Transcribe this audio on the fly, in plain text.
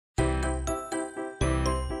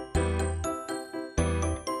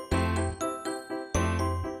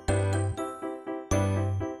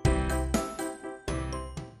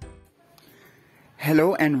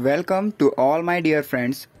Hello and welcome to all my dear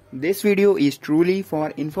friends. This video is truly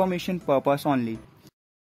for information purpose only.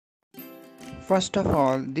 First of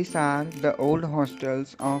all, these are the old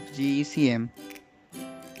hostels of GECM.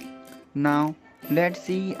 Now, let's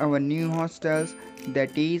see our new hostels,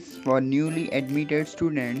 that is for newly admitted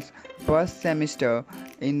students first semester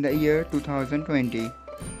in the year 2020.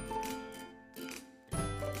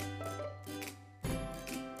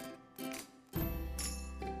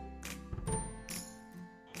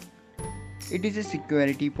 It is a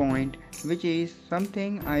security point, which is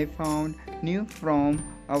something I found new from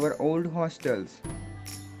our old hostels.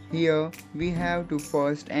 Here we have to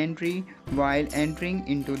first entry while entering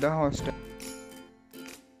into the hostel.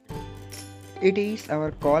 It is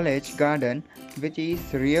our college garden, which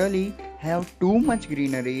is really have too much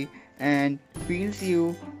greenery and feels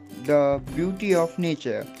you the beauty of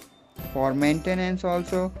nature. For maintenance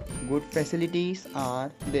also good facilities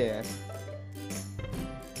are there.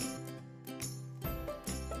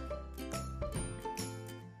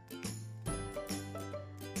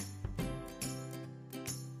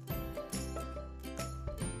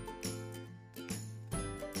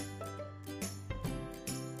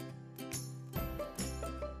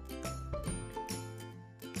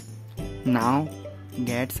 Now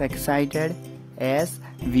gets excited as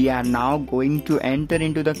we are now going to enter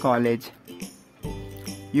into the college.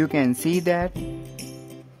 You can see that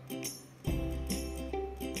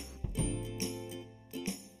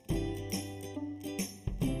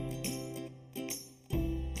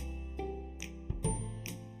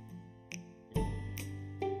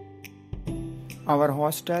our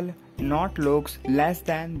hostel not looks less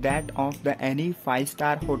than that of the any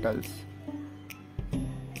 5-star hotels.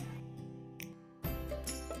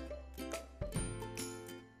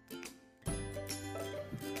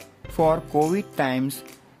 For COVID times,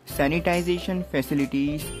 sanitization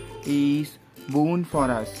facilities is boon for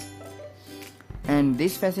us, and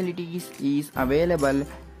this facilities is available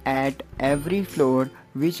at every floor,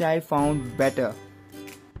 which I found better.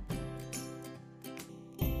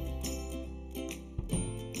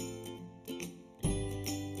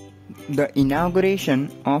 The inauguration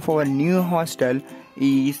of our new hostel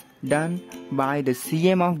is done by the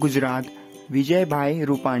CM of Gujarat, Vijay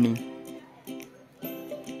Rupani.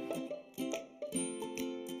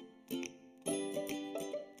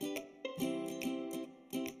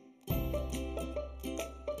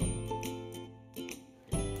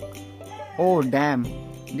 Oh damn,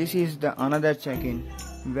 this is the another check-in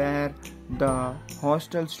where the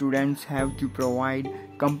hostel students have to provide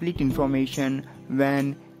complete information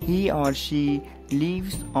when he or she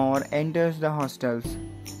leaves or enters the hostels.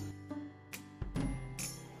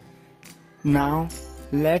 Now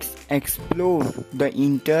let's explore the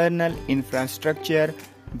internal infrastructure,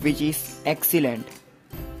 which is excellent.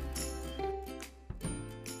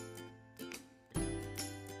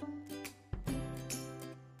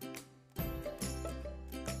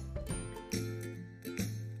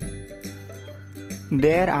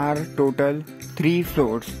 There are total 3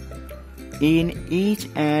 floors. In each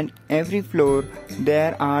and every floor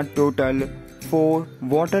there are total 4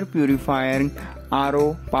 water purifying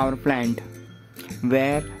RO power plant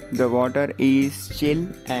where the water is chill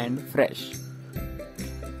and fresh.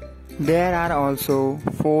 There are also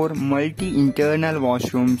 4 multi-internal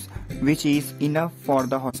washrooms, which is enough for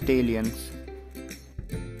the hostelians.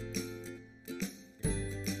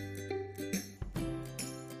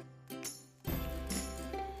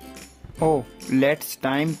 Oh, let's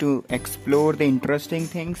time to explore the interesting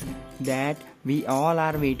things that we all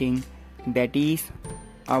are waiting, that is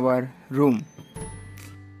our room.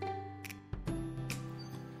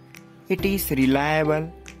 It is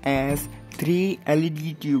reliable as 3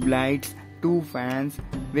 LED tube lights, 2 fans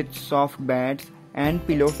with soft beds and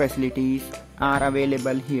pillow facilities are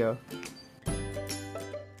available here.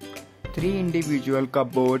 3 individual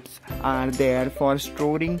cupboards are there for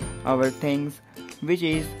storing our things, which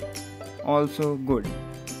is also good.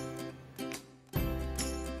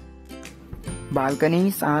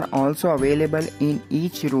 Balconies are also available in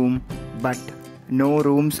each room, but no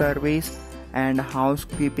room service and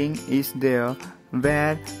housekeeping is there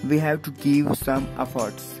where we have to give some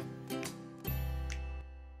efforts.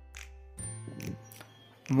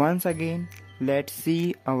 Once again, let's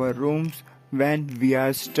see our rooms when we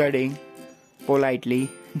are studying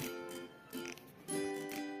politely.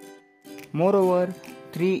 Moreover,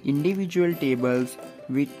 3 individual tables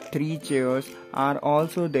with 3 chairs are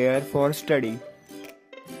also there for study.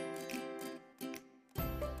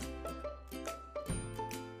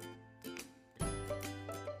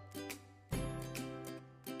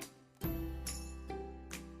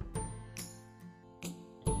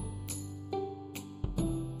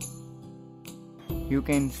 You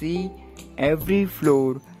can see every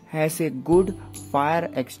floor has a good fire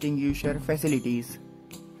extinguisher facilities.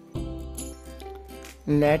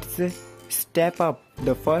 Let's step up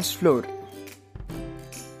the first floor.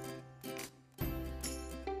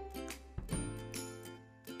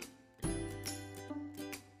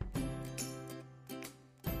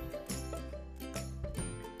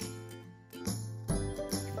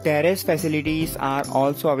 Terrace facilities are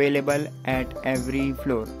also available at every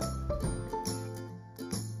floor.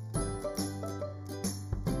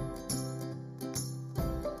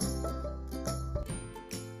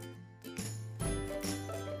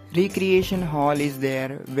 Recreation hall is there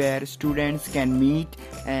where students can meet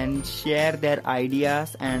and share their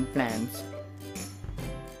ideas and plans.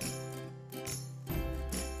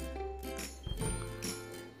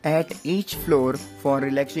 At each floor for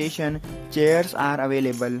relaxation, chairs are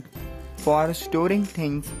available. For storing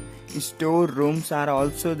things, store rooms are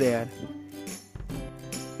also there.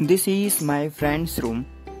 This is my friend's room.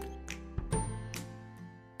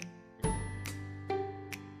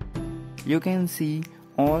 You can see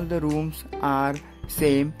all the rooms are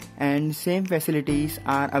same and same facilities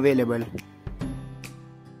are available.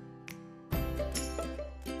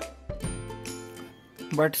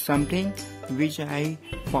 But something which I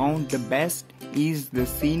found the best is the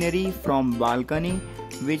scenery from balcony,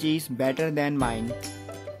 which is better than mine.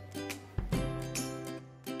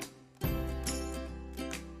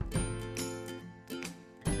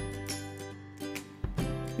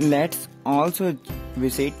 Let's also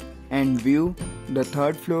visit and view the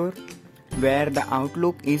third floor where the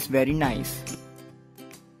outlook is very nice.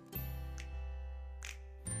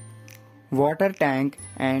 Water tank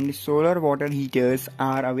and solar water heaters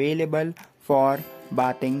are available for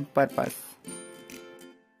bathing purpose.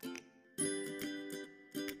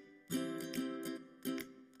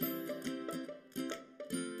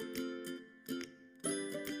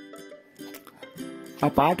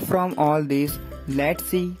 Apart from all this, let's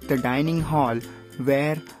see the dining hall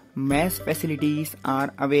where mess facilities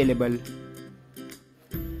are available.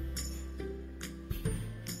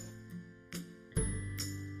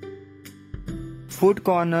 Food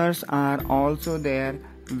corners are also there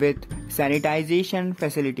with sanitization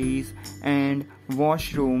facilities and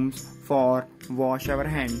washrooms for wash our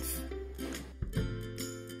hands.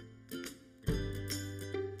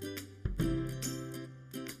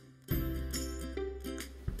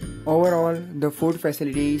 Overall, the food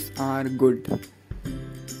facilities are good.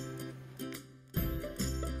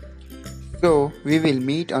 So, we will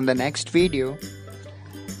meet on the next video.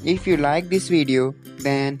 If you like this video,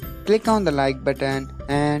 then click on the like button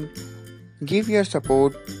and give your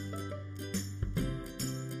support